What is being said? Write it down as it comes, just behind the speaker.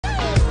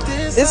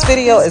This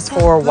video is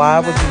for why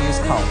would you use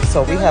cones.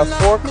 So we have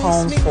 4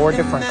 cones, 4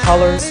 different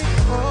colors.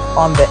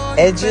 On the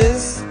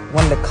edges,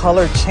 when the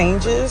color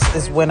changes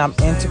is when I'm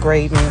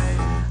integrating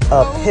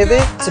a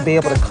pivot to be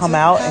able to come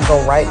out and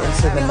go right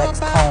into the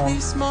next cone.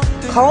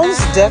 Cones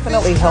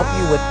definitely help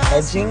you with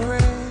edging.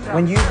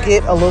 When you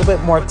get a little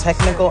bit more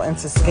technical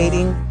into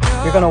skating,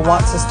 you're going to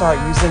want to start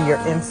using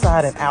your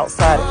inside and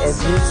outside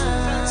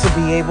edges to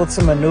be able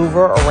to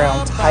maneuver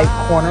around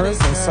tight corners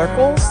and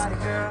circles.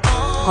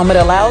 It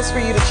allows for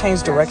you to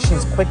change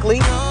directions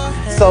quickly.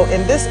 So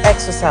in this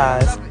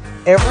exercise,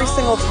 every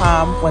single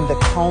time when the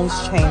cones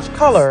change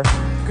color,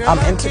 I'm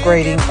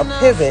integrating a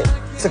pivot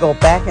to go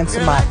back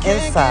into my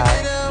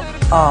inside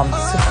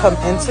to come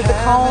into the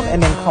cone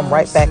and then come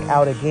right back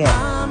out again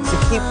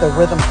to keep the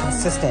rhythm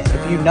consistent.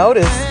 If you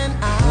notice,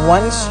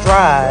 one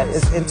stride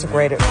is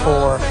integrated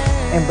for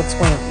in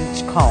between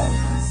each cone.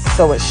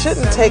 So it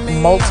shouldn't take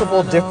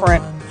multiple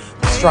different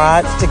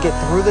strides to get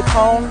through the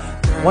cone.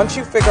 Once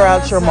you figure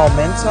out your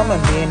momentum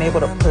and being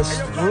able to push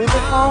through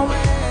the cone,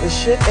 it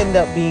should end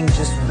up being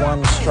just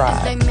one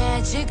stride.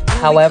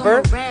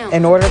 However,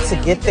 in order to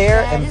get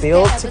there and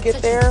build to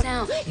get there,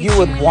 you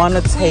would want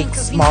to take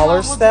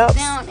smaller steps.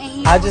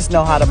 I just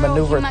know how to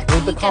maneuver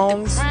through the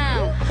cones.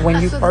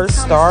 When you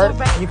first start,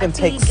 you can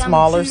take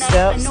smaller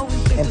steps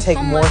and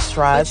take more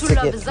strides to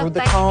get through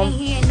the cone.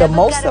 The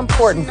most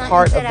important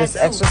part of this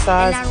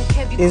exercise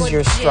is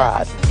your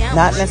stride,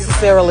 not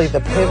necessarily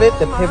the pivot.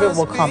 The pivot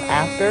will come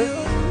after,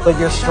 but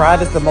your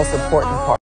stride is the most important part.